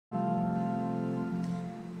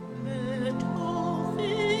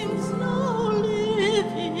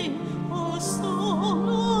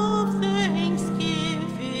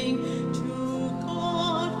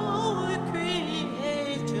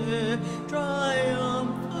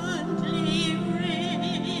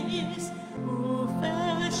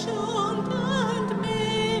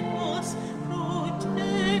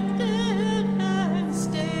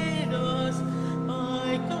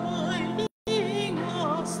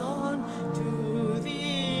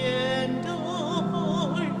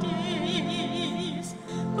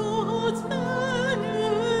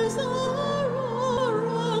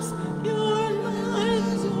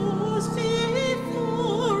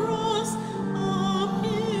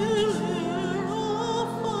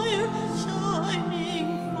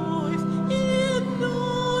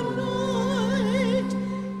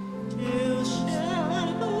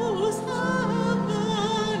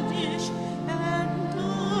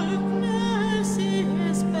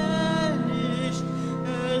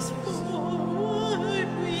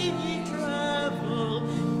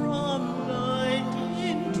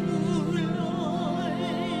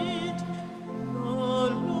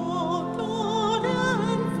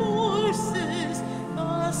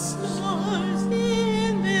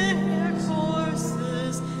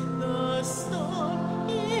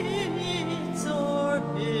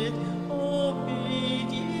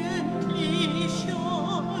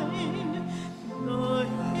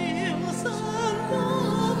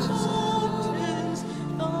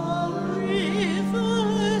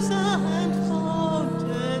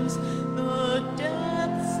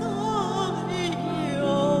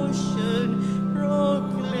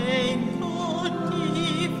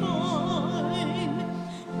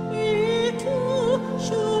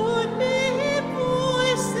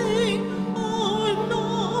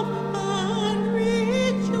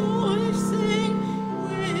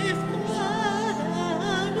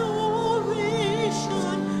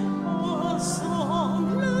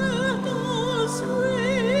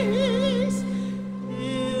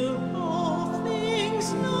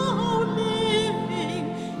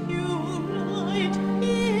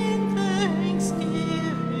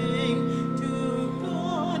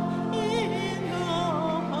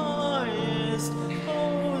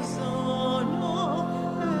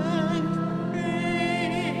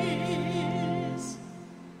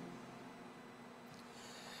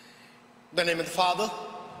In the name of the Father,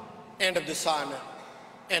 and of the Son,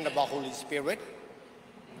 and of the Holy Spirit,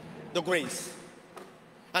 the grace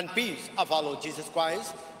and peace of our Lord Jesus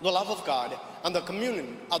Christ, the love of God, and the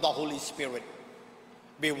communion of the Holy Spirit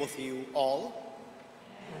be with you all.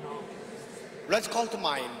 Let's call to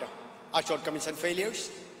mind our shortcomings and failures.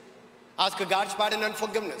 Ask God's pardon and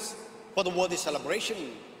forgiveness for the worthy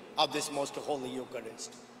celebration of this most holy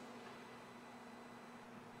Eucharist.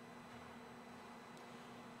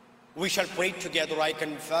 We shall pray together. I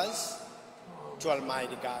confess to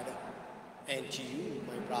Almighty God and to you,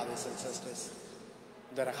 my brothers and sisters,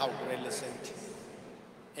 that I have greatly sinned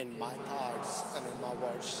in my thoughts and in my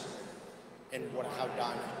words, in what I have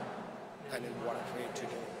done and in what I failed to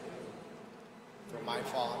do. Through my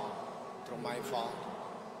fault, through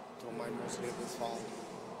my most grievous fault.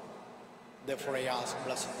 Therefore I ask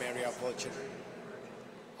Blessed Mary, our Virgin,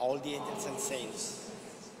 all the angels and saints,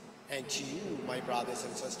 and to you, my brothers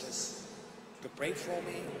and sisters, to pray for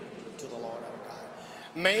me to the Lord our God.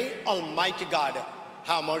 May Almighty God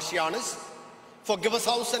have mercy on us, forgive us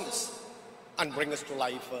our sins, and bring us to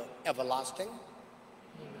life everlasting.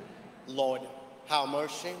 Lord, have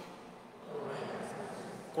mercy.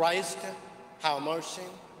 Christ, have mercy.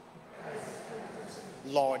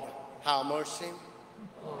 Lord, have mercy.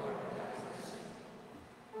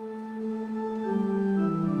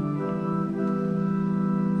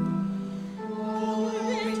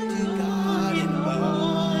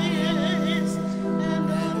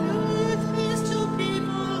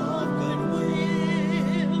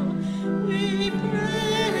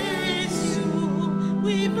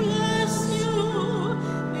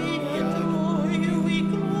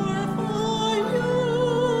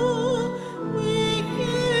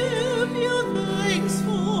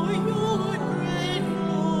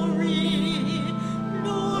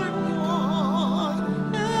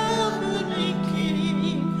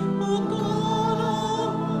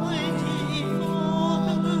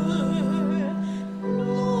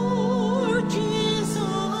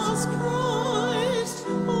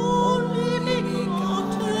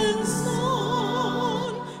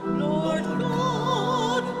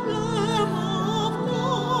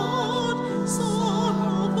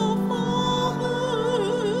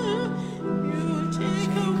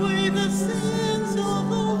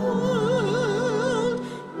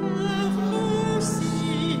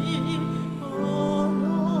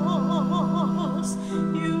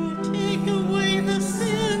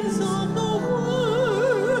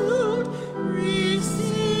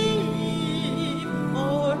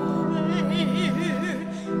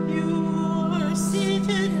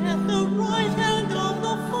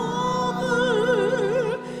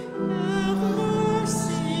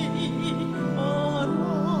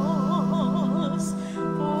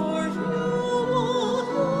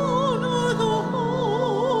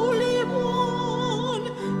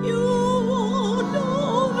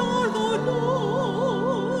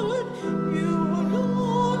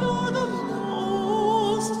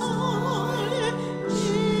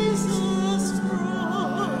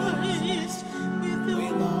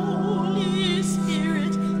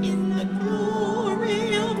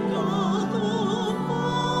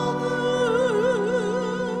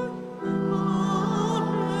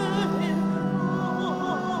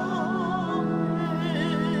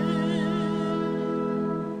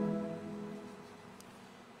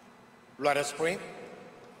 Let us pray.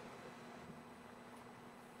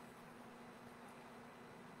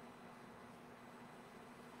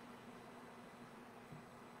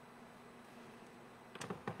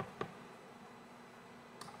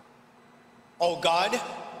 O God,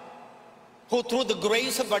 who through the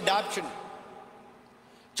grace of adoption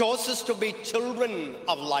chose us to be children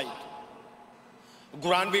of light,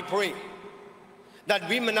 grant, we pray, that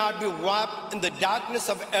we may not be wrapped in the darkness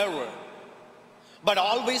of error, but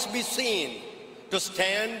always be seen to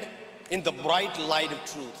stand in the bright light of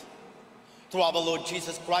truth. Through our Lord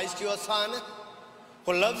Jesus Christ, your Son,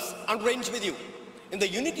 who lives and reigns with you in the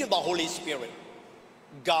unity of the Holy Spirit,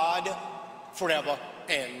 God, forever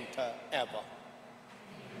and ever.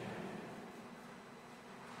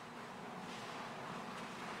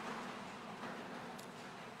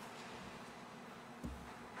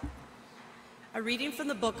 A reading from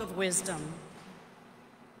the Book of Wisdom.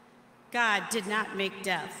 God did not make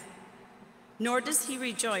death, nor does he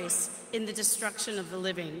rejoice in the destruction of the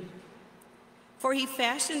living. For he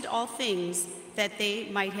fashioned all things that they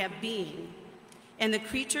might have being, and the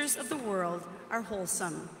creatures of the world are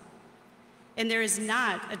wholesome. And there is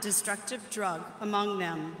not a destructive drug among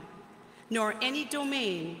them, nor any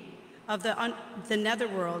domain of the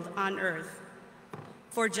netherworld on earth,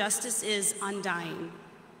 for justice is undying.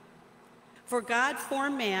 For God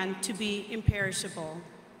formed man to be imperishable.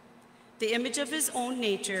 The image of his own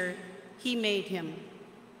nature, he made him.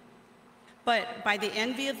 But by the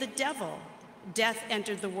envy of the devil, death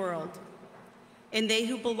entered the world, and they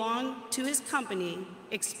who belong to his company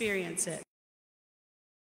experience it.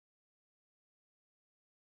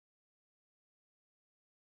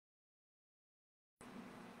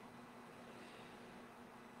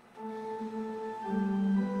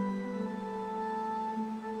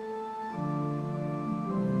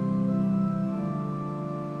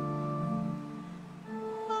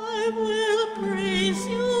 I will praise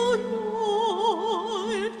you,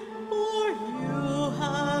 Lord, for you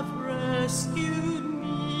have rescued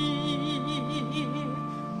me.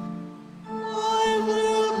 I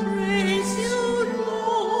will praise you,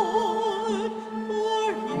 Lord, for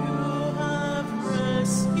you have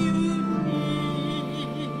rescued me.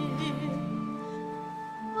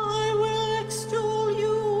 I will extol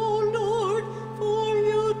you, O Lord, for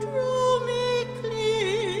you drew me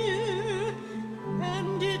clear,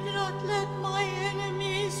 and did not let my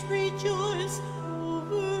enemies rejoice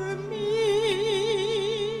over me.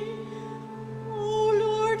 O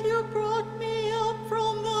Lord, you brought me up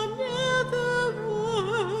from the nether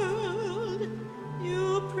world.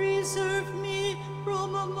 You preserved me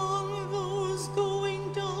from among those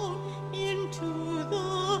going down into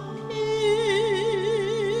the pit.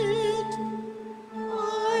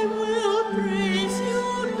 I will praise you,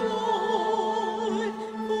 Lord,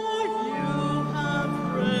 for you have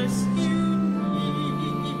rescued me.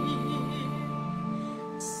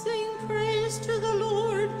 Sing praise to the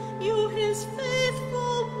Lord, you his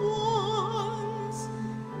faithful ones,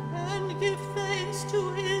 and give thanks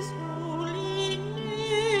to his holy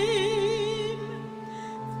name.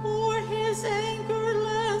 For his anger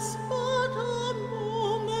lasts but a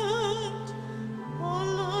moment, a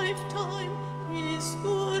lifetime his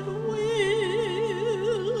goodwill.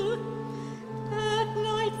 At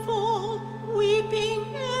nightfall weeping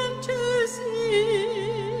enters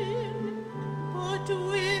in, but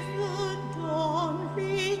with the dawn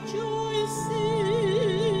rejoicing.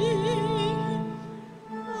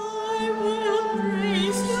 I will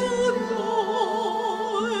praise you,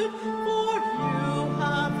 Lord, for you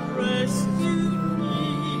have rescued me.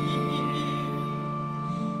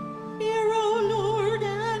 Hear, O Lord,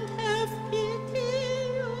 and have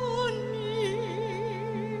pity on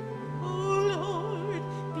me. O Lord,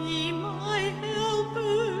 be my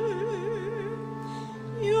helper.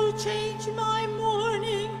 You change my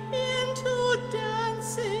mourning into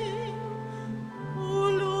dancing. O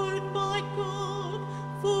Lord, my God,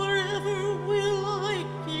 forever will I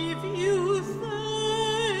give you thanks.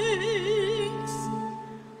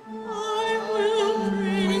 I will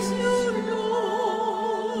praise you,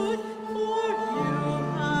 Lord, for you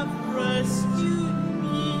have rescued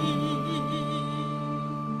me.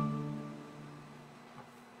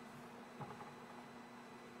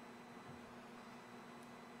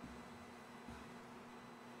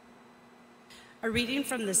 A reading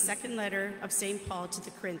from the second letter of St. Paul to the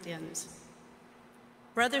Corinthians.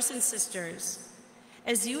 Brothers and sisters,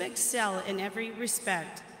 as you excel in every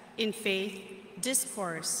respect, in faith,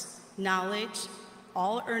 discourse, knowledge,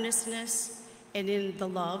 all earnestness, and in the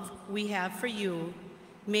love we have for you,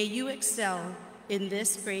 may you excel in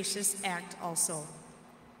this gracious act also.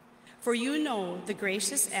 For you know the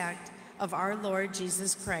gracious act of our Lord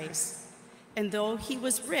Jesus Christ, and though he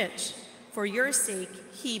was rich, for your sake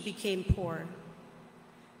he became poor,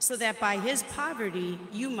 so that by his poverty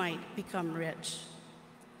you might become rich.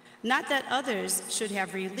 Not that others should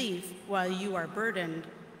have relief while you are burdened,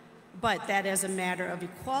 but that as a matter of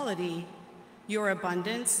equality, your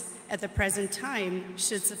abundance at the present time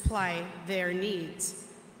should supply their needs,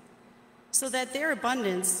 so that their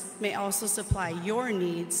abundance may also supply your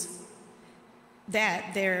needs,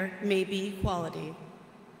 that there may be equality.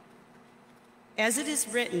 As it is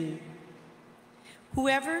written,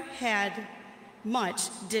 whoever had much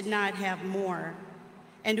did not have more,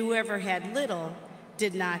 and whoever had little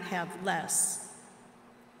did not have less.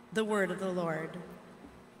 The word of the Lord.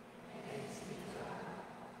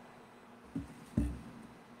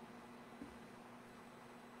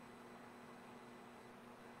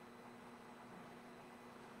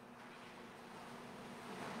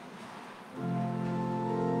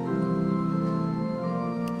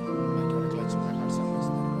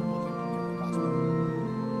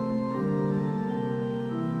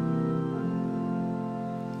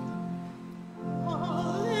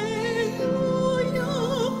 Hallelujah,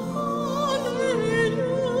 hallelujah.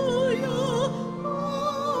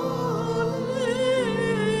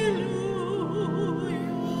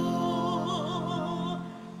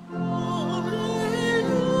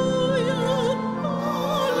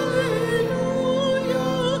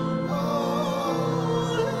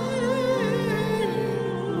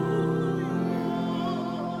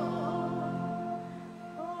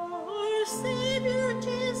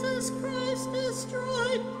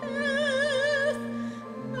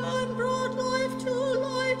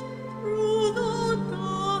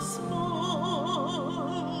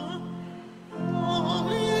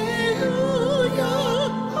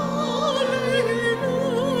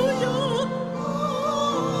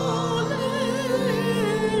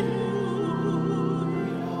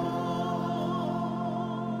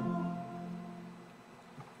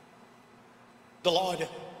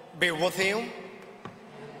 be with you.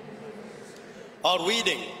 A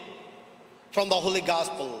reading from the Holy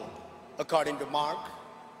Gospel according to Mark.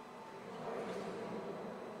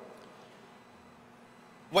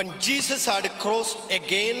 When Jesus had crossed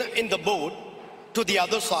again in the boat to the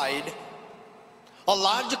other side, a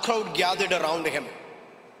large crowd gathered around him,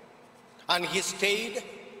 and he stayed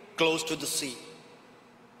close to the sea.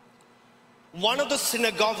 One of the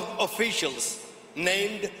synagogue officials,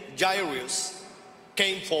 named Jairus,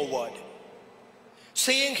 came forward.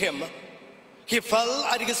 Seeing him, he fell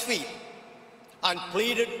at his feet and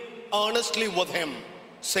pleaded earnestly with him,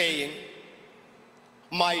 saying,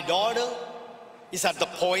 "My daughter is at the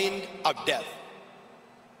point of death.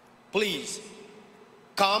 Please,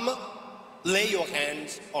 come lay your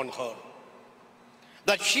hands on her,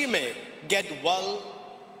 that she may get well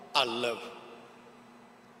and live."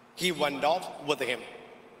 He went off with him,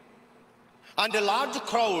 and a large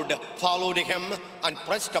crowd followed him and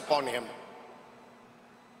pressed upon him.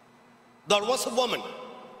 There was a woman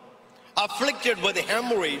afflicted with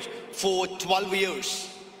hemorrhage for 12 years.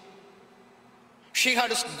 She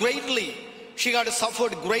had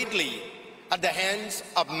suffered greatly at the hands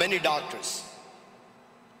of many doctors,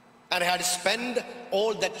 and had spent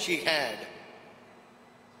all that she had.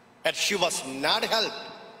 And she was not helped,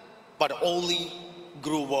 but only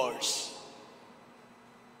grew worse.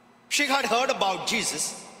 She had heard about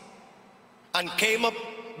Jesus and came up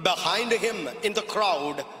behind him in the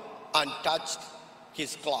crowd and touched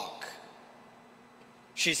his cloak.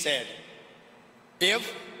 She said,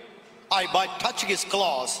 "If I but touch his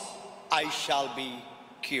clothes, I shall be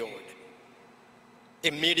cured."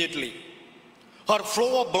 Immediately, her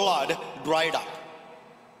flow of blood dried up.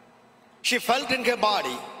 She felt in her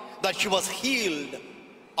body that she was healed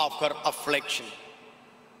of her affliction.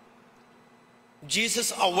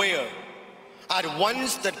 Jesus, aware at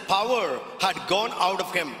once that power had gone out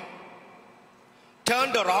of him,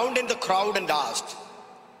 turned around in the crowd and asked,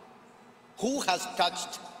 "Who has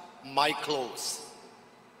touched my clothes?"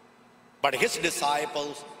 But his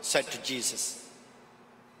disciples said to Jesus,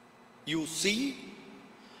 "You see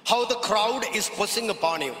how the crowd is pressing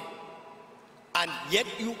upon you, and yet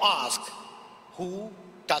you ask, 'Who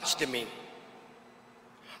touched me?'"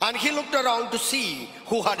 And he looked around to see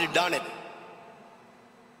who had done it.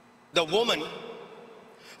 The woman,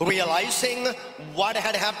 realizing what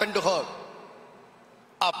had happened to her,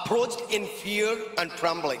 approached in fear and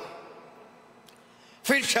trembling.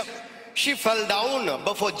 She fell down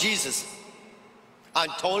before Jesus and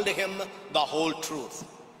told him the whole truth.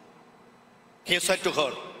 He said to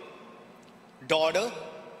her, "Daughter,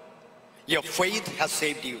 your faith has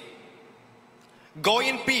saved you. Go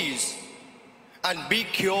in peace and be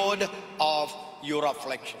cured of your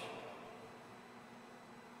affliction."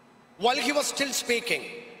 While he was still speaking,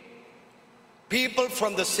 people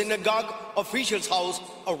from the synagogue official's house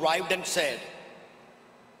arrived and said,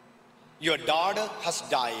 "Your daughter has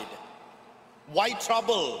died. Why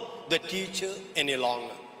trouble the teacher any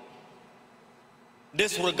longer?"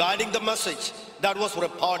 Disregarding the message that was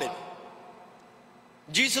reported,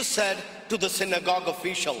 Jesus said to the synagogue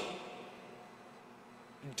official,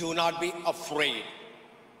 "Do not be afraid.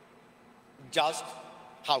 Just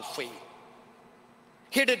have faith."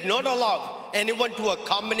 He did not allow anyone to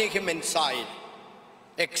accompany him inside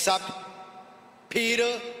except Peter,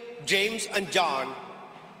 James, and John,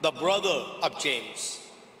 the brother of James.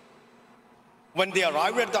 When they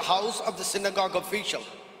arrived at the house of the synagogue official,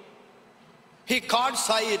 he caught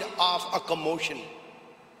sight of a commotion,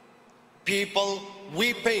 people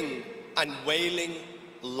weeping and wailing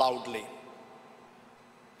loudly.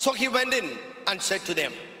 So he went in and said to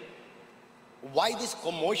them, "Why this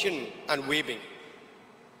commotion and weeping?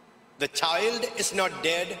 The child is not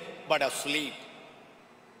dead, but asleep."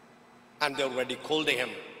 And they ridiculed him.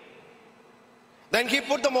 Then he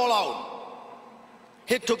put them all out.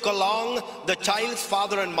 He took along the child's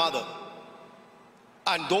father and mother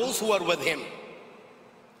and those who were with him,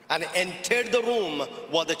 and entered the room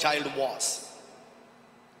where the child was.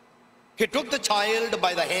 He took the child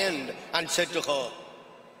by the hand and said to her,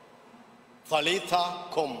 "Talitha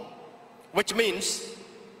cum," which means,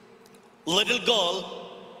 "Little girl,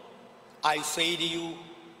 I say to you,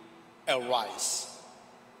 arise."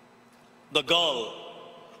 The girl,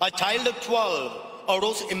 a child of 12,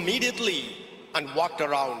 arose immediately and walked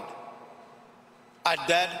around. At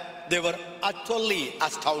that, they were utterly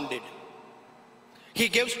astounded. He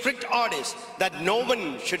gave strict orders that no one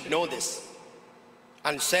should know this,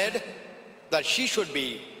 and said that she should be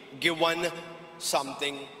given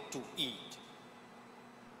something to eat.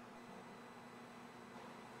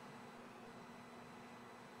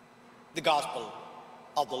 The Gospel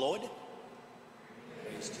of the Lord.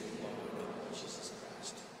 Praise praise to you, Lord Jesus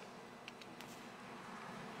Christ.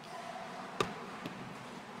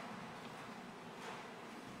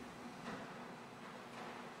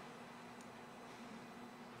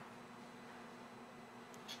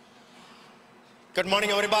 Good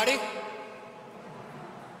morning, everybody.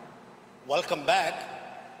 Welcome back.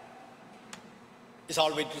 It's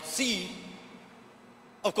always to see,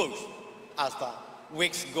 of course, as the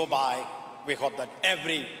weeks go by, we hope that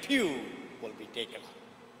every pew will be taken up.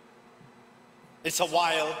 It's a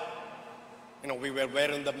while, we were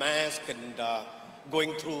wearing the mask and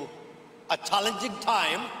going through a challenging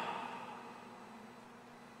time.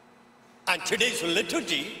 And today's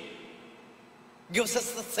liturgy gives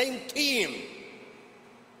us the same theme.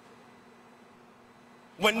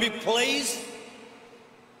 When we place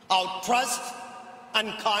our trust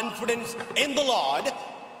and confidence in the Lord,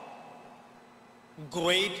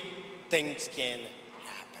 great things can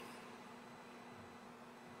happen.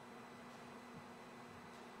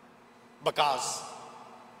 Because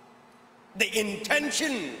the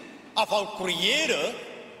intention of our Creator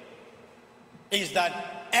is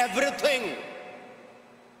that everything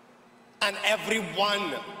and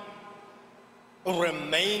everyone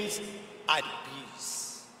remains at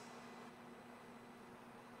peace.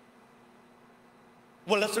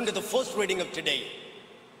 We'll listen to the first reading of today,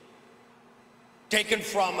 taken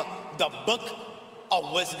from the Book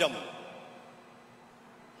of Wisdom.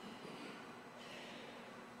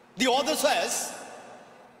 The author says,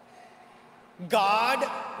 God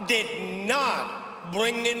did not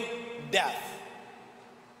bring in death.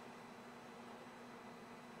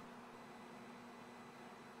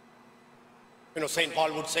 St.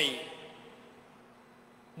 Paul would say,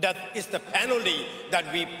 death is the penalty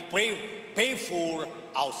that we pay for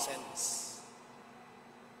our sins.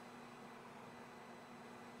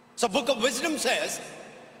 So Book of Wisdom says,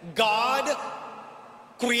 God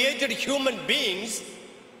created human beings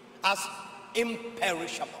as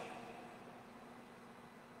imperishable.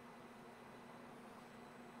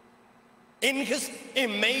 In His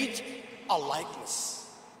image or likeness.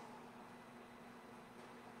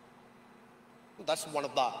 That's one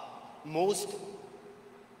of the most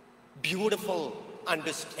beautiful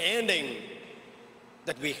understanding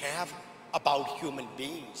that we have about human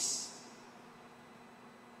beings.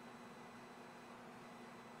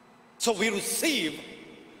 So we receive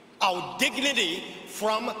our dignity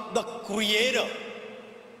from the Creator.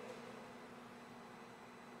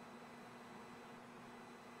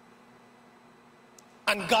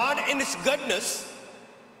 And God in His goodness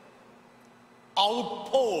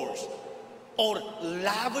outpours or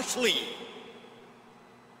lavishly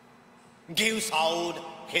gives out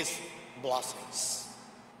His blessings.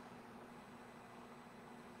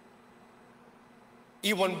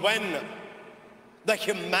 Even when the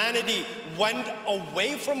humanity went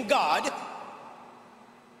away from God,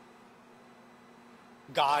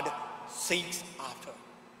 God seeks after.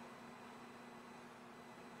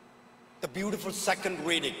 The beautiful second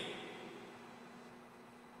reading.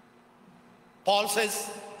 Paul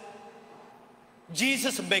says,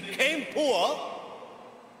 Jesus became poor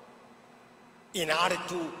in order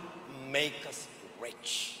to make us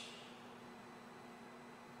rich.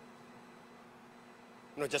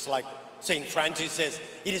 Just like St. Francis says,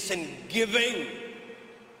 it is in giving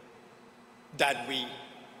that we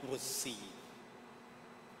receive.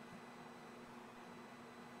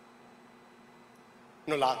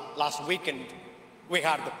 Last weekend, we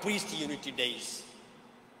had the Priest Unity Days.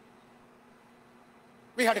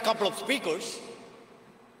 We had a couple of speakers,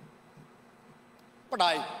 but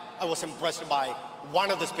I was impressed by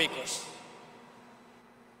one of the speakers.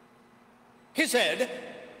 He said,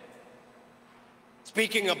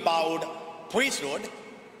 speaking about priesthood,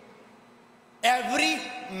 every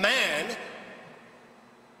man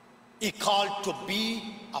is called to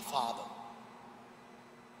be a father.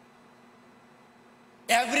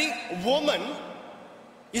 Every woman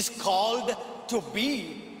is called to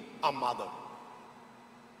be a mother.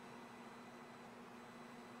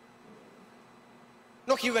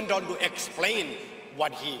 No, he went on to explain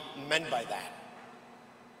what he meant by that.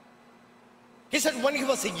 He said when he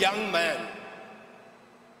was a young man,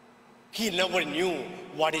 he never knew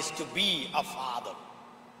what is to be a father.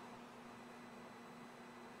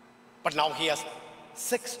 But now he has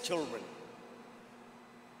 6 children.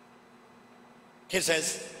 He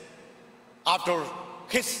says, after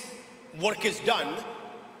his work is done,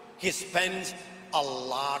 he spends a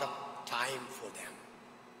lot of time for them.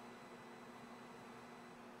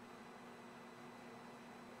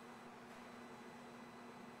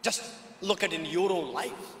 Just look at in your own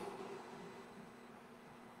life.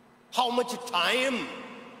 How much time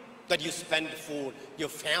that you spend for your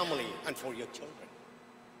family and for your children.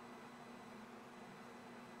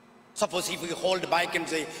 Suppose if you hold back and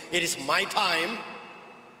say, it is my time,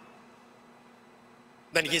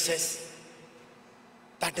 then he says,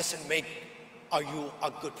 that doesn't make you a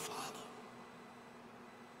good father.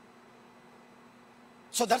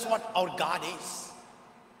 So that's what our God is.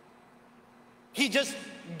 He just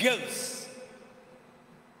gives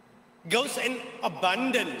in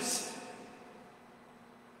abundance.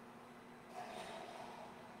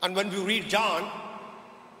 And when we read John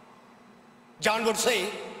would say,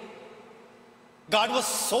 God was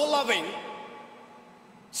so loving,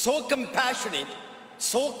 so compassionate,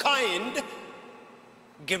 so kind,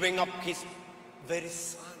 giving up his very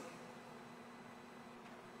son.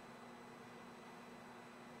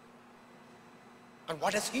 And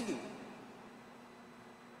what does he do?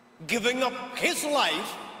 Giving up his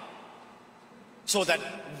life so that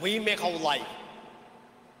we may have life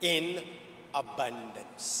in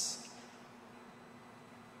abundance.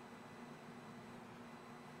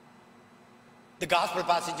 The gospel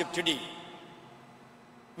passage of today,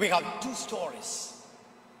 we have two stories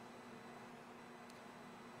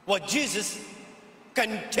where Jesus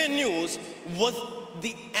continues with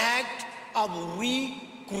the act of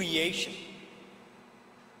recreation.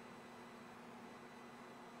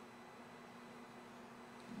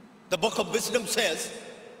 The book of wisdom says,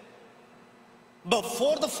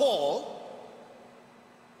 before the fall,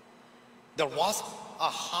 there was a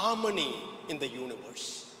harmony in the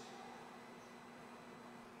universe.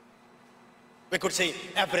 We could say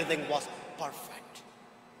everything was perfect.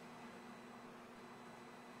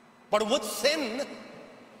 But with sin,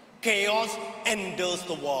 chaos enters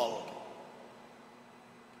the world.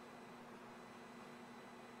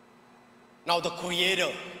 Now the Creator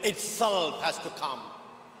itself has to come.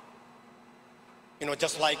 You know,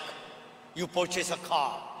 just like you purchase a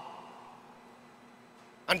car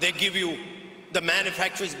and they give you, the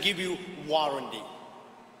manufacturers give you warranty.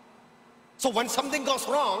 So when something goes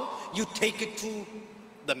wrong, you take it to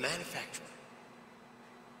the manufacturer,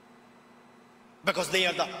 because they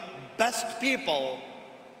are the best people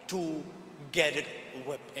to get it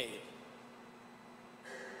repaired.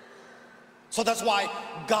 So that's why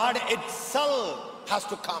God itself has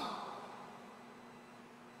to come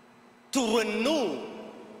to renew,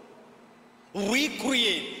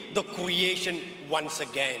 recreate the creation once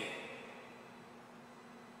again.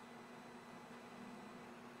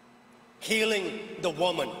 Healing the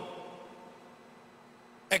woman,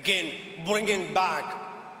 again bringing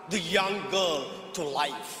back the young girl to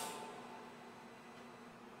life.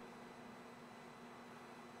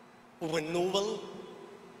 Renewal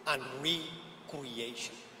and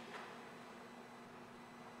recreation.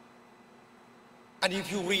 And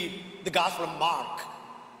if you read the Gospel of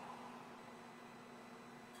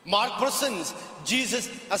Mark presents Jesus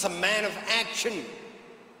as a man of action.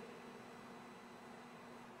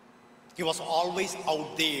 He was always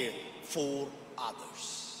out there for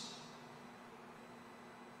others.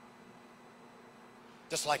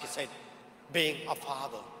 Just like I said, being a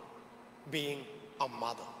father, being a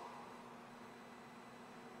mother.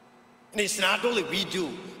 And it's not only we do,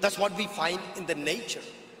 that's what we find in the nature.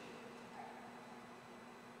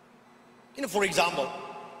 You know, for example,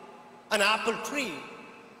 an apple tree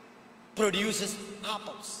produces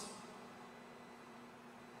apples.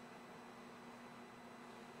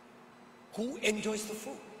 Who enjoys the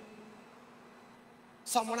fruit?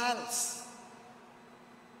 Someone else.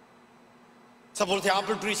 Suppose the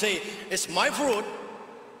apple tree say, it's my fruit,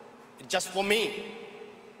 it's just for me.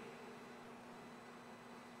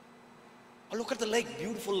 Or look at the lake,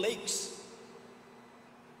 beautiful lakes,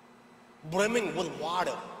 brimming with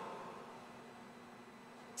water.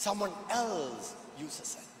 Someone else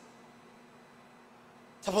uses it.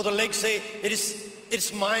 Suppose the lake say,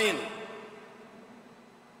 it's mine.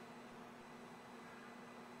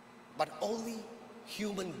 But only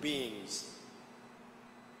human beings,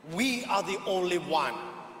 we are the only one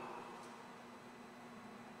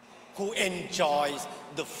who enjoys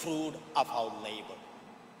the fruit of our labor.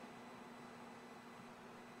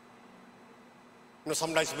 You know,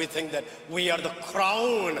 sometimes we think that we are the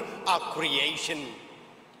crown of creation.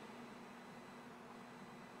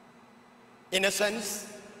 In a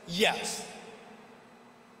sense, yes.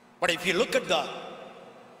 But if you look at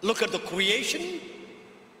the creation,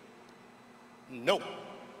 no.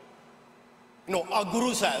 No, our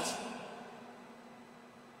Guru says,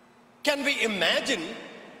 can we imagine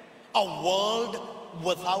a world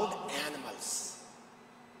without animals?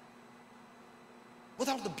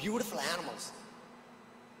 Without the beautiful animals?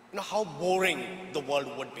 You know how boring the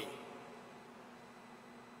world would be.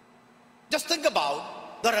 Just think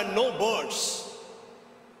about there are no birds,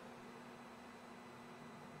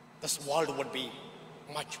 this world would be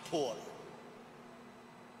much poorer.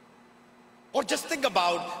 Or just think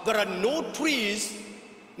about, there are no trees,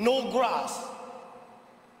 no grass.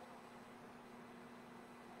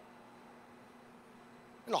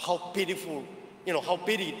 You know how pitiful, how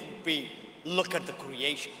pity it would be. Look at the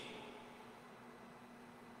creation.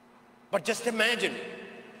 But just imagine,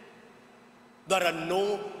 there are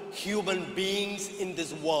no human beings in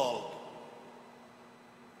this world.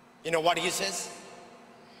 You know what he says?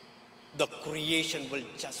 The creation will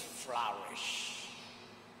just flourish.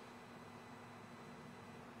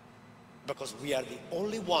 Because we are the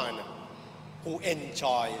only one who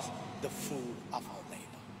enjoys the fruit of our labor.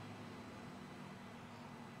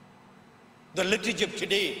 The liturgy of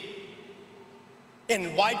today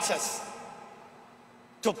invites us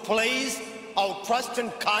to place our trust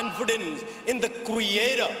and confidence in the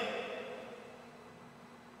Creator,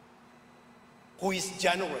 who is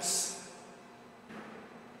generous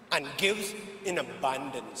and gives in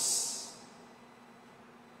abundance.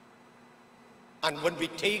 And when we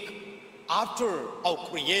take after our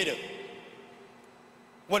Creator,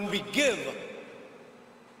 when we give,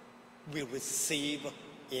 we receive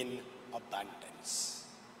in abundance.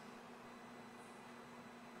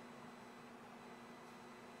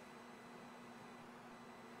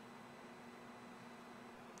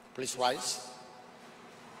 Please rise.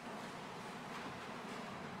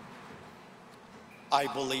 I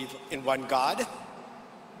believe in one God,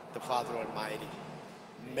 the Father Almighty,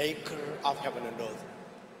 maker of heaven and earth,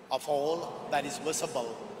 of all that is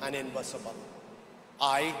visible and invisible.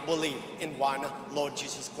 I believe in one Lord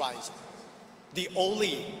Jesus Christ, the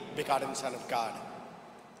only begotten Son of God,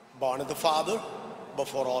 born of the Father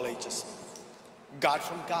before all ages, God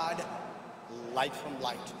from God, light from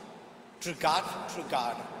light, true God from true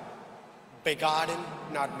God, begotten,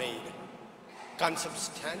 not made,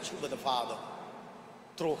 consubstantial with the Father.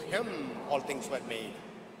 Through him all things were made.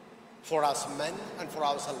 For us men and for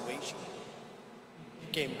our salvation, he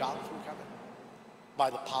came down from heaven by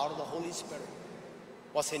the power of the Holy Spirit,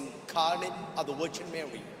 was incarnate of the Virgin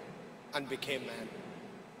Mary, and became man.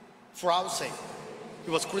 For our sake,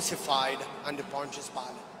 he was crucified under Pontius Pilate.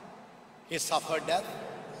 He suffered death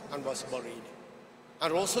and was buried,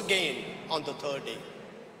 and rose again on the third day,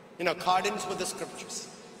 in accordance with the Scriptures.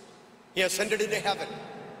 He ascended into heaven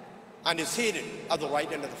and is seated at the right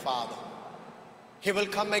hand of the Father. He will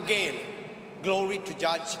come again, glory to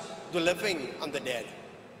judge the living and the dead,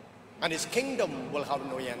 and his kingdom will have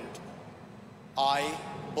no end. I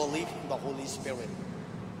believe in the Holy Spirit,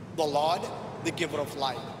 the Lord, the giver of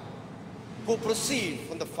life, who proceeds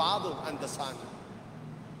from the Father and the Son,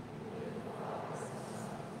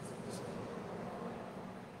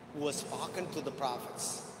 who has spoken to the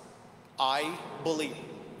prophets. I believe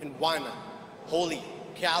in one holy,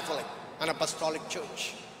 Catholic, and Apostolic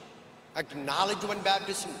Church, acknowledge one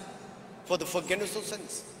baptism for the forgiveness of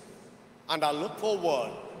sins, and I look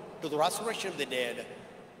forward to the resurrection of the dead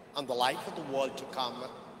and the life of the world to come.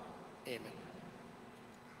 Amen.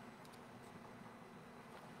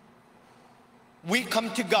 We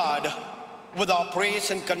come to God with our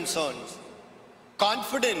prayers and concerns,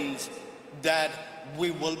 confidence that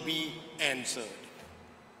we will be answered.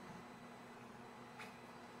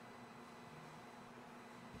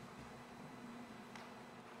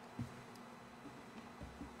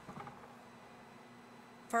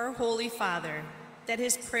 For our Holy Father, that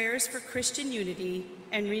his prayers for Christian unity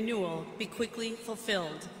and renewal be quickly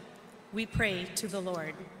fulfilled, we pray to the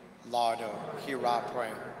Lord. Lord, hear our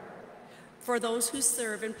prayer. For those who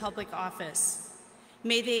serve in public office,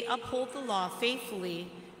 may they uphold the law faithfully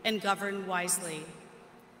and govern wisely,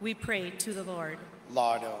 we pray to the Lord.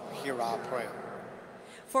 Lord, hear our prayer.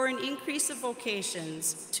 For an increase of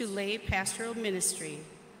vocations to lay pastoral ministry,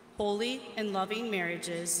 holy and loving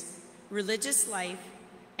marriages, religious life,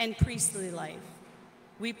 and priestly life,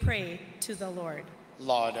 we pray to the Lord.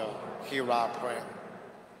 Lord, hear our prayer.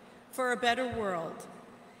 For a better world,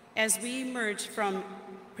 as we emerge from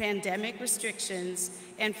pandemic restrictions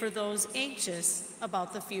and for those anxious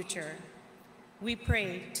about the future, we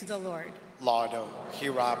pray to the Lord. Lord,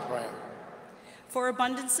 hear our prayer. For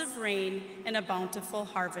abundance of rain and a bountiful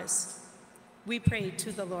harvest, we pray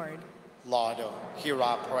to the Lord. Lord, hear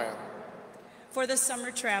our prayer. For the summer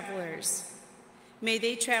travelers, may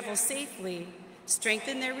they travel safely,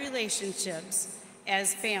 strengthen their relationships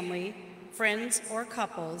as family, friends, or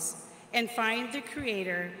couples, and find the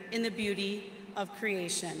Creator in the beauty of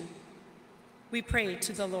creation. We pray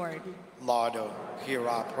to the Lord. Lord, hear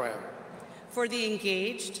our prayer. For the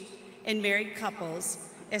engaged and married couples,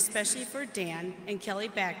 especially for Dan and Kelly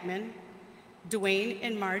Backman, Dwayne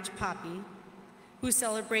and Marge Poppy, who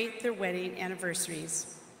celebrate their wedding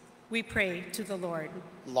anniversaries. We pray to the Lord.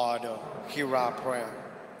 Lord, hear our prayer.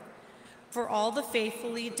 For all the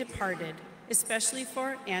faithfully departed, especially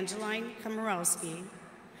for Angeline Komorowski,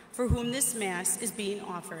 for whom this Mass is being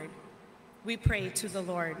offered, we pray to the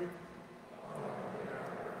Lord.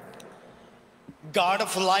 God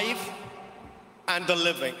of life and the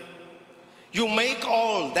living, you make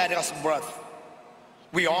all that has breath.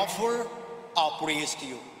 We offer our praise to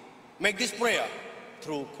you. Make this prayer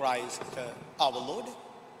through Christ our Lord.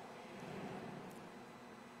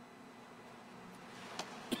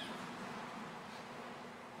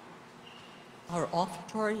 Our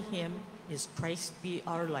offertory hymn is Christ Be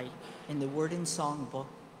Our Light in the Word and Song Book,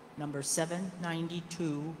 number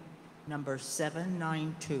 792, number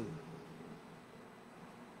 792.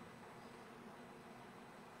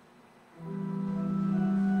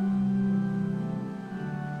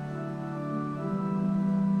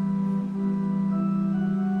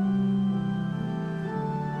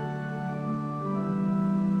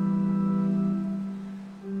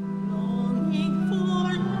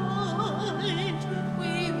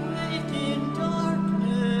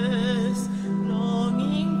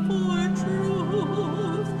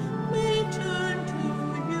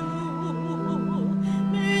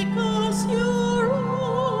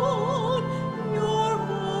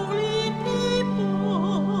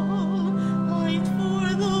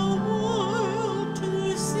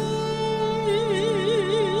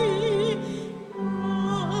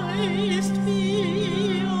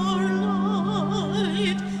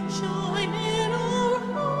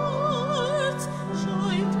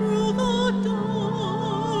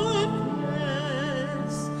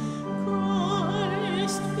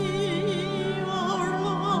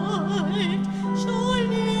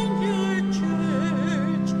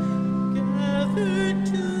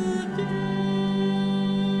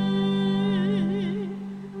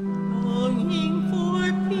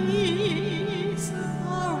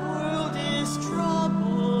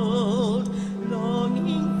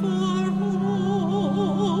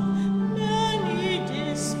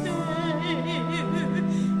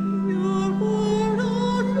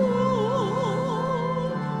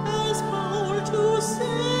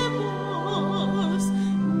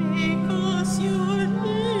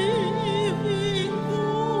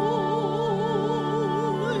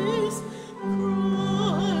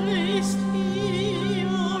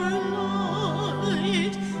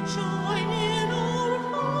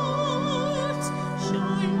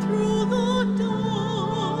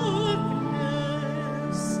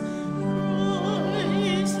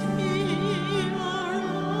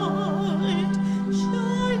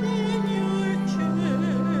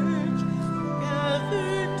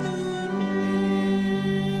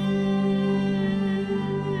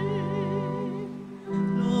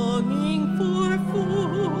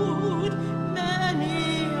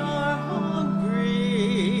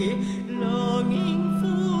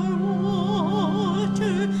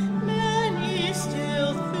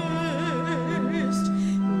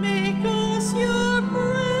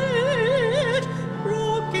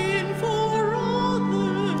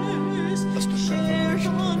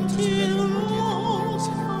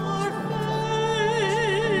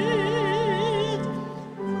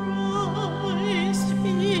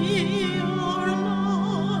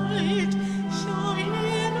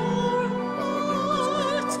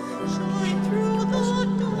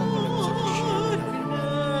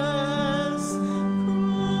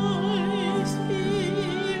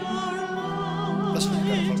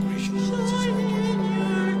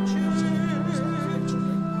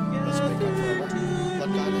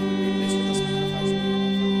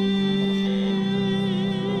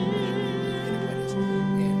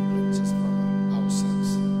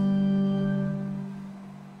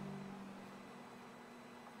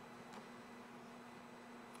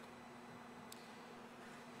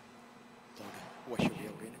 wash away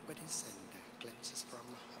our iniquities and cleanse us from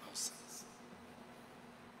our sins.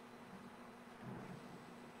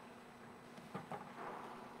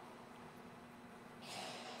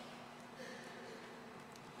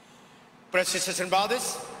 Precious sisters and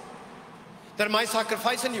brothers, that my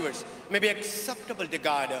sacrifice and yours may be acceptable to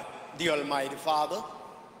God, the Almighty Father.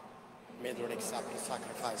 May the Lord accept the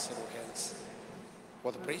sacrifice in our hands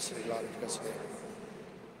for the praise and glory of God's name,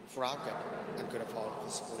 for our good and good of all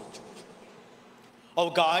His holy church. O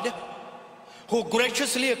God, who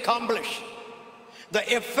graciously accomplish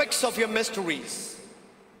the effects of your mysteries,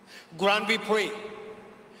 grant, we pray,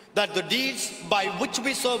 that the deeds by which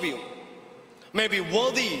we serve you may be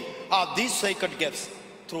worthy of these sacred gifts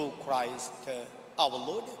through Christ our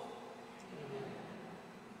Lord.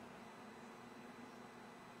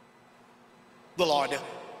 The Lord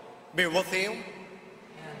be with you.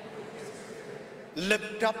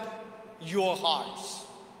 Lift up your hearts.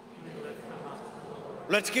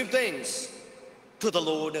 Let's give thanks to the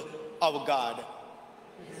Lord our God.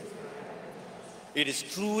 It is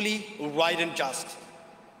truly right and just,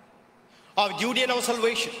 our duty and our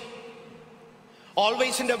salvation,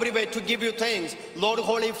 always and everywhere to give you thanks, Lord,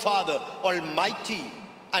 Holy Father, Almighty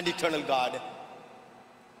and Eternal God.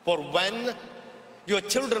 For when your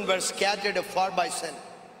children were scattered afar by sin,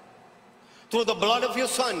 through the blood of your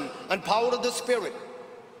Son and power of the Spirit,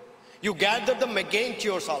 you gathered them again to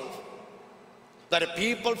yourself, that a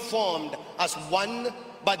people formed as one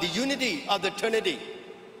by the unity of the Trinity,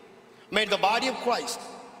 made the body of Christ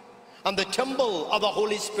and the temple of the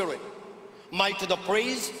Holy Spirit, might to the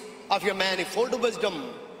praise of your manifold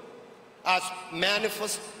wisdom as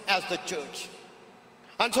manifest as the church.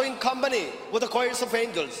 And so in company with the choirs of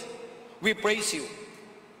angels, we praise you,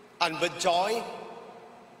 and with joy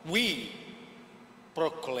we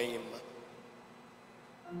proclaim.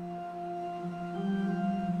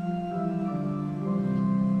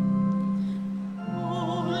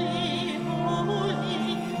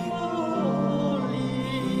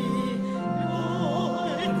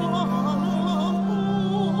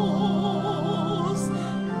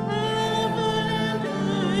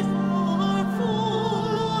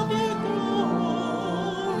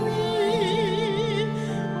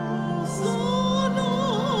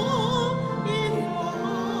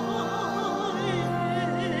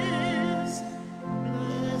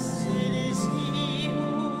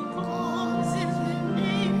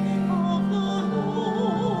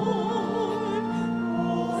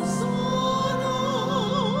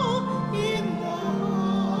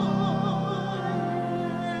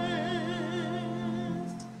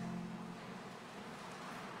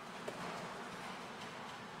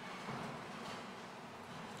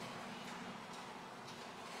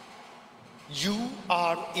 You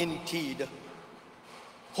are indeed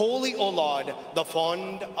holy, O Lord, the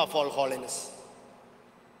fount of all holiness.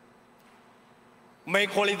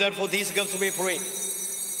 Make holy, therefore, these gifts, we pray,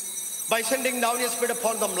 by sending down your Spirit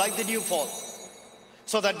upon them like the dewfall,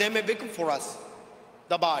 so that they may become for us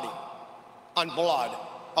the body and blood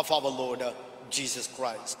of our Lord Jesus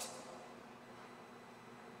Christ.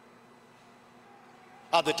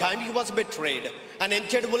 At the time he was betrayed and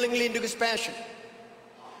entered willingly into his passion,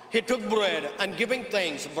 he took bread and, giving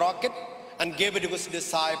thanks, broke it and gave it to his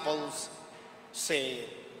disciples, saying,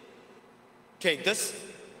 "Take this,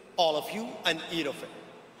 all of you, and eat of it.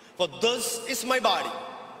 For this is my body,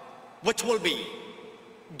 which will be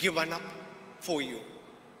given up for you."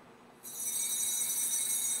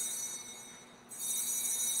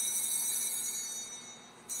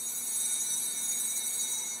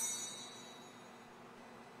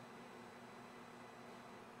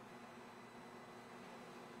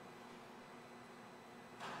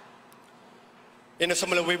 In a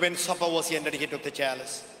similar way, when supper was ended, he took the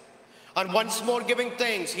chalice, and once more giving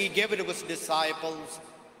thanks, he gave it to his disciples,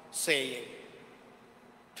 saying,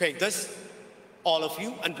 "Take this, all of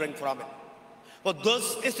you, and drink from it. For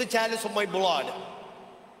this is the chalice of my blood,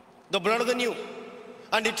 the blood of the new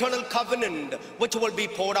and eternal covenant, which will be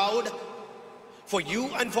poured out for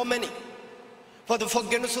you and for many, for the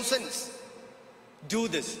forgiveness of sins. Do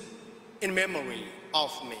this in memory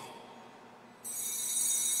of me."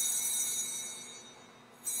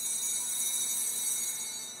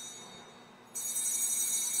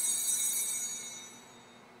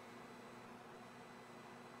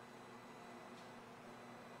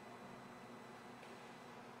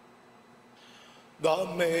 The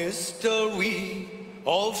mystery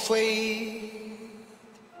of faith.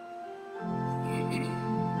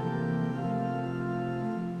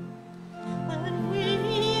 And we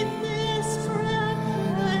eat this bread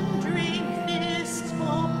and drink this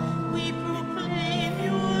cup, we proclaim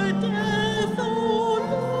your death, O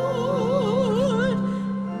Lord,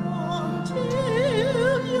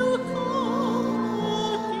 until you come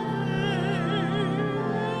again.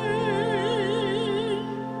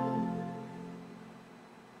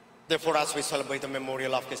 Therefore, as we celebrate the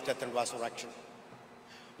memorial of his death and resurrection,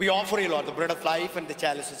 we offer you, Lord, the bread of life and the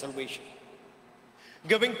chalice of salvation,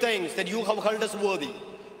 giving thanks that you have held us worthy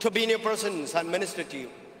to be in your presence and minister to you.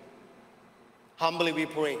 Humbly we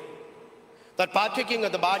pray that, partaking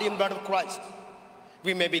of the body and blood of Christ,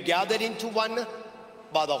 we may be gathered into one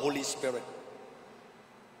by the Holy Spirit.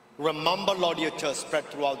 Remember, Lord, your church spread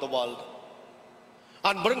throughout the world,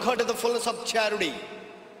 and bring her to the fullness of charity,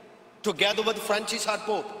 together with Francis our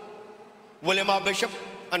Pope, William our Bishop,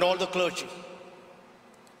 and all the clergy.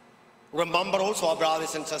 Remember also our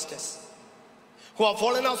brothers and sisters who who have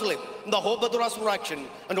fallen asleep in the hope of the resurrection,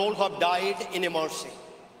 and all who have died in your mercy.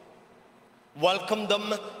 Welcome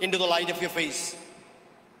them into the light of your face.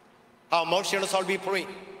 Have mercy on us all, we pray,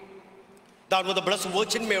 that with the Blessed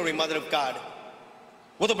Virgin Mary, Mother of God,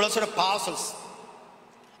 with the blessed apostles,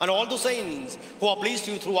 and all the saints who have pleased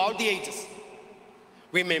you throughout the ages,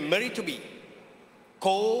 we may merit to be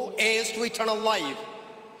co-heirs to eternal life,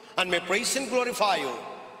 and may praise and glorify you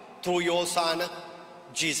through your Son,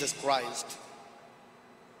 Jesus Christ.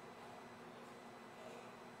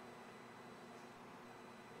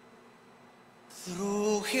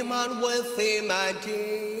 Through him and with him and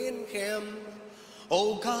in him,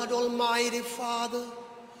 O God, Almighty Father,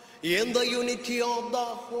 in the unity of the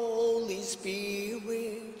Holy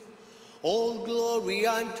Spirit, all glory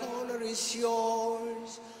and honor is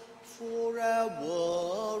yours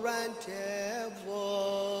forever and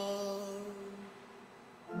ever.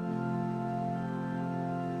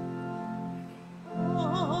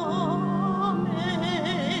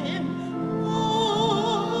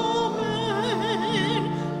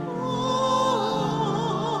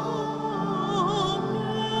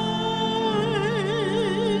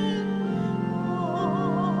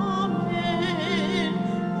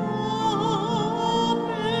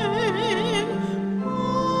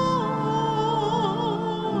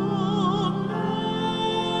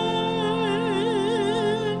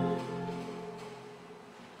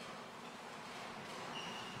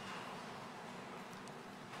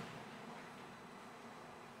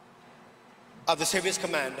 At the Savior's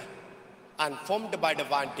command, and formed by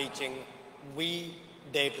divine teaching, we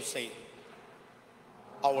dare to say,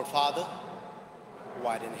 Our Father, who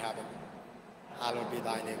art in heaven, hallowed be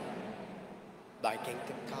thy name. Thy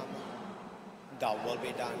kingdom come, thy will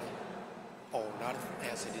be done, on earth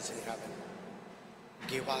as it is in heaven.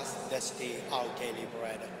 Give us this day our daily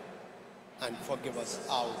bread, and forgive us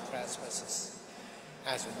our trespasses,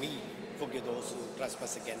 as we forgive those who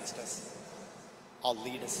trespass against us. Or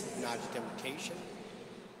lead us not into temptation.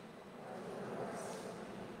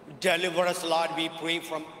 Deliver us, Lord, we pray,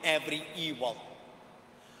 from every evil.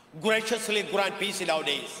 Graciously grant peace in our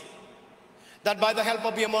days, that by the help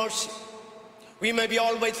of your mercy, we may be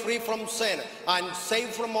always free from sin and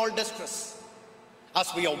safe from all distress,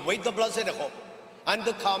 as we await the blessed hope and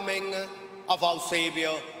the coming of our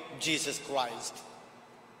Savior, Jesus Christ.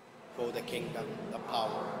 For the kingdom, the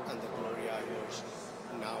power, and the glory are yours,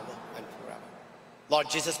 now and forever. Lord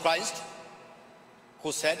Jesus Christ,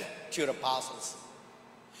 who said to your apostles,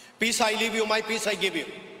 Peace I leave you, my peace I give you.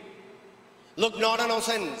 Look not on our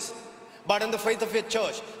sins, but on the faith of your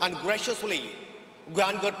church, and graciously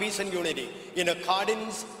grant God peace and unity in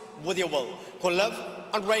accordance with your will, who live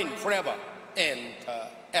and reign forever and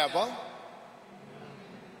ever.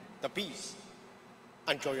 The peace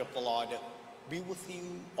and joy of the Lord be with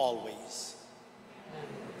you always.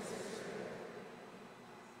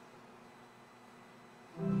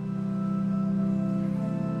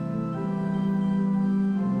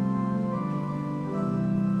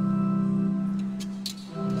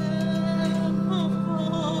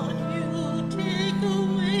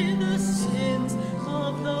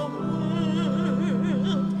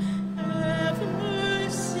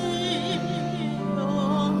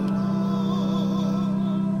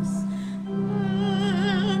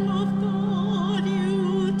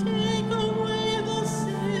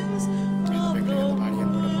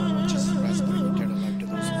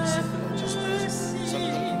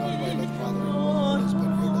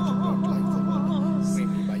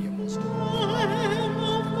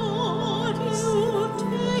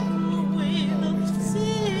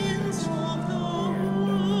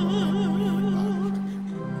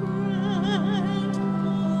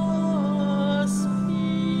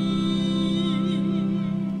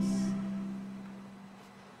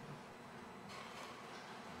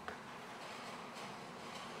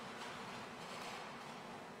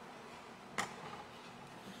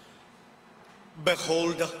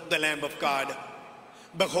 Behold the Lamb of God.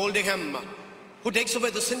 Behold him who takes away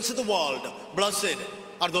the sins of the world. Blessed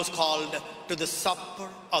are those called to the supper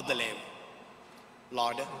of the Lamb.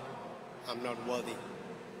 Lord, I'm not worthy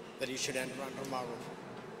that you should enter under my roof,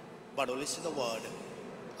 but only say the word,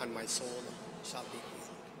 and my soul shall be healed.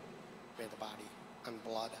 May the body and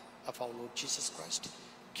blood of our Lord Jesus Christ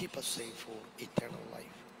keep us safe for eternal life.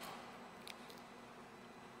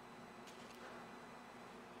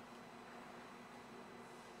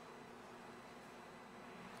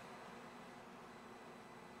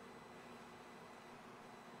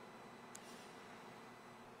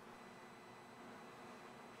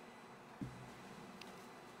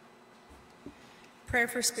 Prayer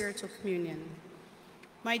for spiritual communion.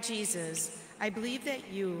 My Jesus, I believe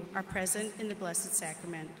that you are present in the Blessed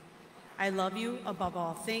Sacrament. I love you above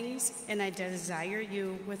all things, and I desire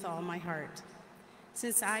you with all my heart.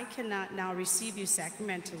 Since I cannot now receive you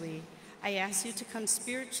sacramentally, I ask you to come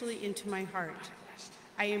spiritually into my heart.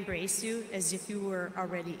 I embrace you as if you were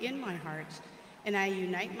already in my heart, and I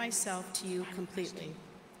unite myself to you completely.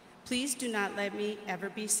 Please do not let me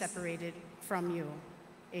ever be separated from you.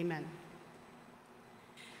 Amen.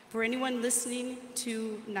 For anyone listening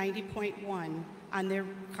to 90.1 on their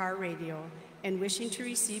car radio and wishing to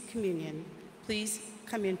receive communion, please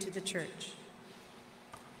come into the church.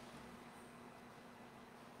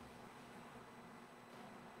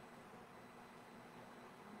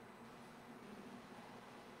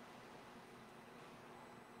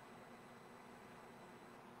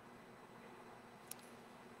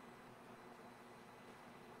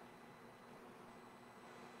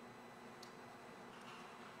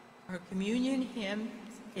 Our communion hymn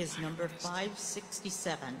is number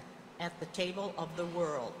 567, At the Table of the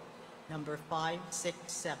World, number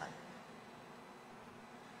 567.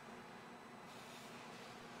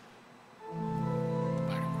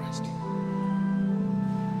 Body of Christ.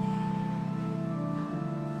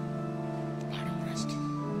 Body of Christ.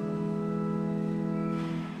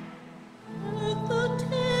 At the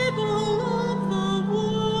table of the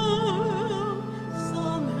world,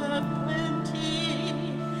 some have plenty,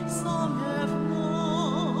 some have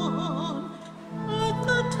none. At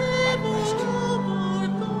the table of our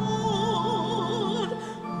God,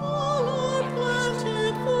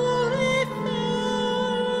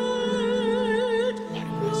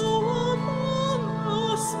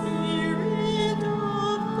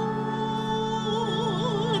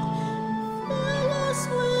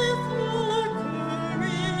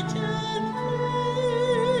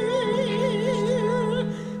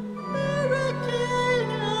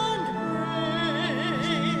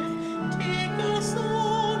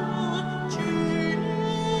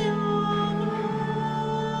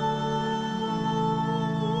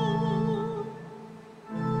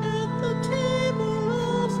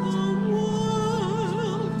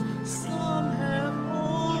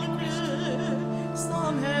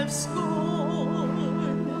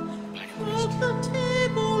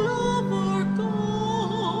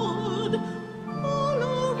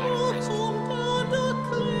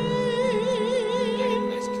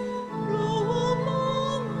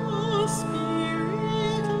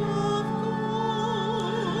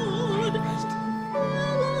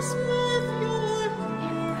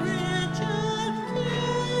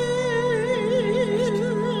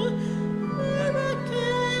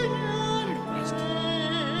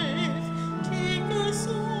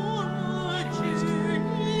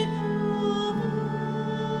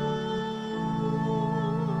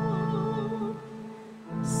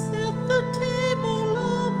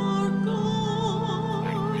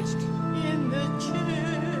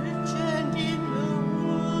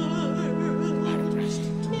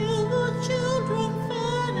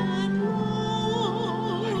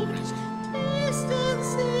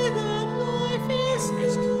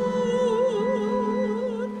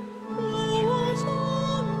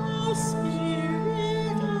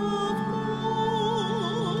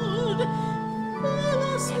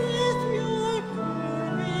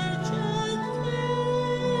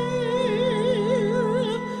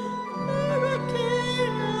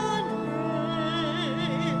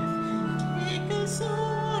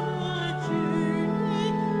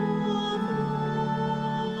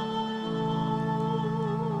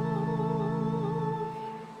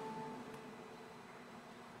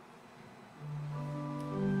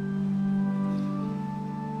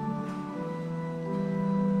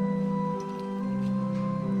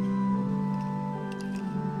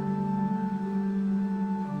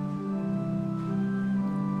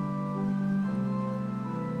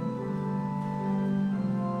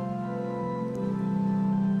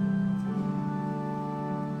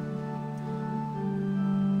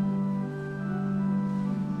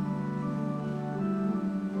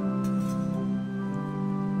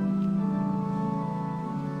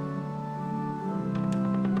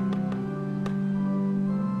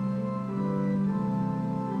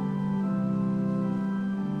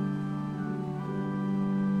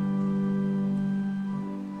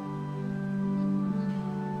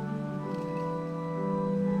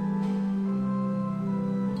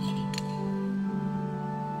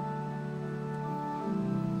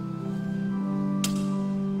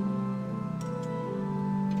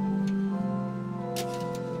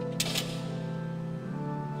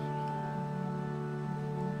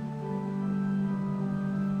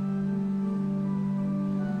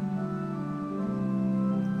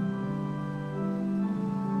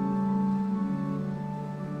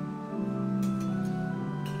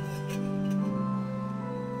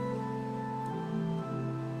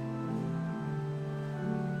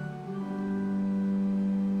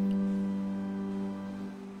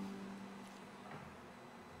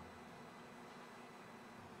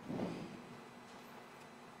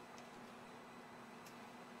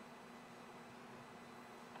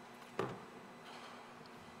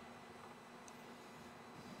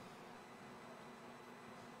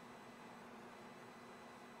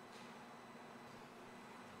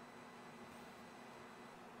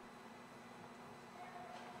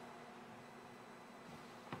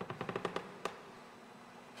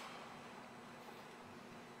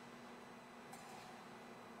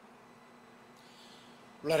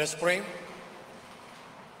 Let us pray.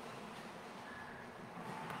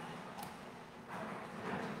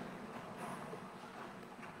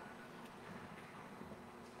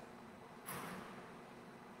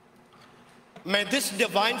 May this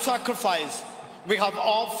divine sacrifice we have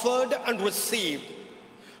offered and received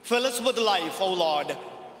fill us with life, O Lord,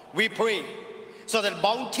 we pray, so that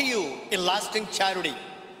bound to you in lasting charity,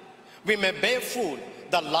 we may bear fruit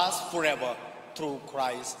that lasts forever through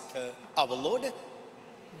Christ our Lord.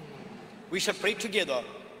 We shall pray together.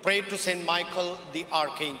 Pray to Saint Michael the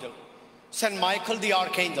Archangel. Saint Michael the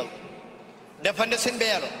Archangel, defend us in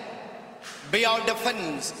battle. Be our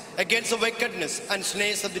defense against the wickedness and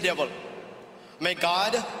snares of the devil. May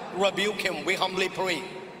God rebuke him, we humbly pray.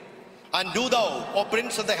 And do thou, O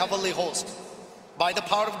Prince of the heavenly host, by the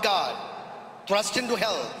power of God, thrust into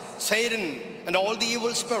hell Satan and all the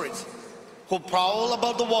evil spirits who prowl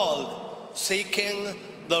about the world, seeking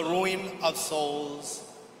the ruin of souls.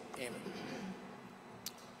 Amen.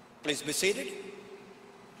 Please be seated.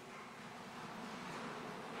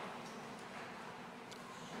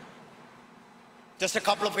 Just a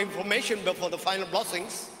couple of information before the final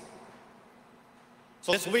blessings.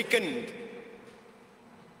 So this weekend,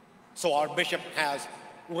 our bishop has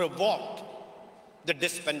revoked the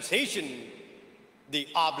dispensation, the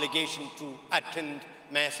obligation to attend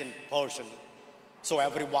Mass in person. So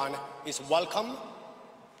everyone is welcome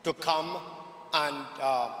to come and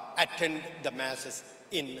attend the Masses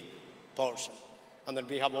in person. And then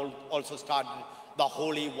we have also started the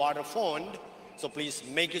Holy Water Fund. So please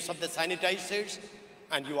make use of the sanitizers,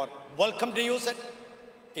 and you are welcome to use it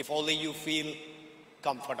if only you feel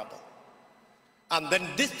comfortable. And then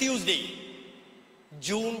this Tuesday,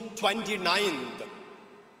 June 29th,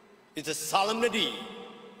 is the solemnity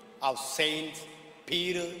of Saints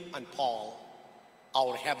Peter and Paul,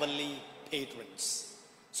 our heavenly patrons.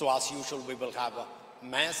 So as usual, we will have a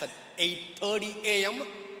Mass at 8:30 a.m.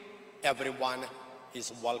 Everyone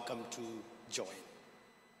is welcome to join.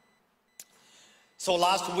 So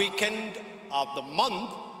last weekend of the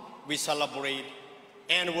month, we celebrate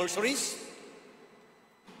anniversaries.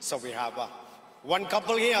 So we have one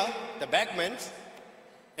couple here, the Beckmans.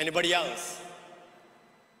 Anybody else?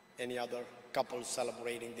 Any other couples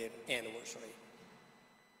celebrating their anniversary?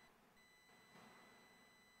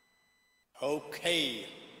 Okay.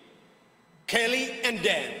 Kelly and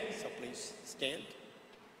Dan, so please stand.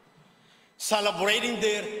 Celebrating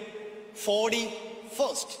their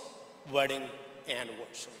 41st wedding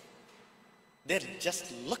anniversary. They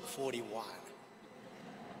just look 41.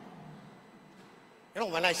 You know,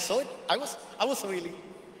 when I saw it, I was really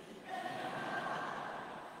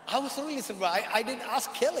surprised. I didn't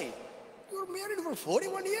ask Kelly, you were married for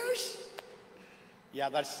 41 years? Yeah,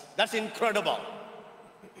 that's incredible.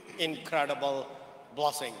 Incredible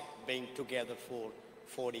blessing being together for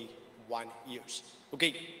 41 years.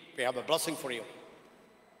 Okay, we have a blessing for you.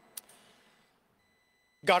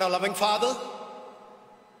 God, our loving Father,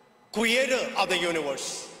 creator of the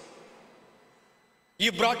universe,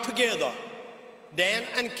 you brought together Dan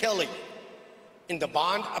and Kelly in the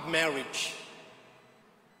bond of marriage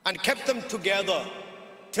and kept them together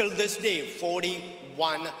till this day,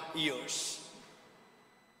 41 years.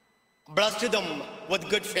 Blessed them with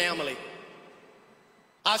good family.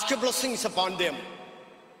 Ask your blessings upon them.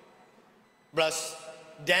 Bless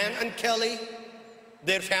Dan and Kelly,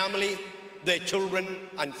 their family, their children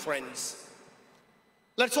and friends.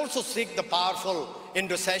 Let's also seek the powerful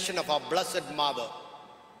intercession of our Blessed Mother.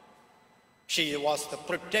 She was the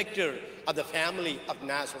protector of the family of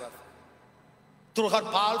Nazareth. Through her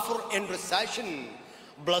powerful intercession,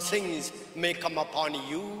 blessings may come upon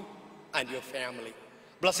you and your family.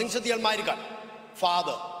 Blessings of the Almighty God,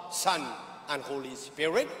 Father, Son, and Holy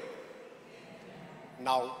Spirit.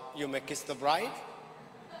 Now you may kiss the bride.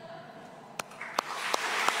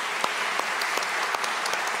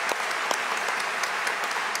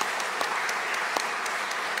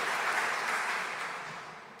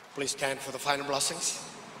 Please stand for the final blessings.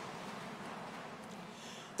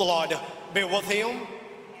 The Lord be with you.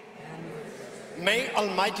 May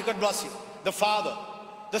Almighty God bless you, the Father,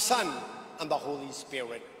 the Son, and the Holy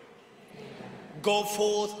Spirit. Go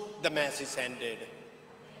forth, the Mass is ended.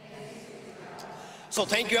 So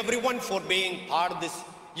thank you everyone for being part of this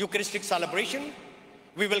Eucharistic celebration.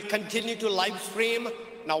 We will continue to live stream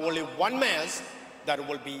now only one Mass. That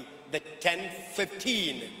will be the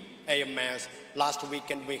 10:15 a.m. Mass. Last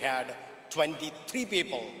weekend we had 23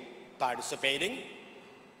 people participating,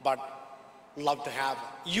 but love to have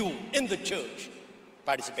you in the church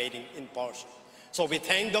participating in person. So we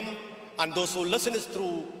thank them, and those who listen us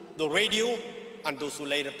through the radio, and those who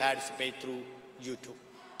later participate through YouTube.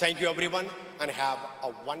 Thank you, everyone, and have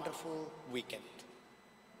a wonderful weekend.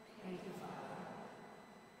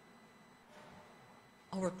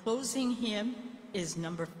 Our closing hymn is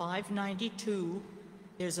number 592,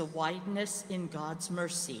 There's a Wideness in God's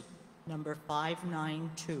Mercy, number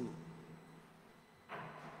 592.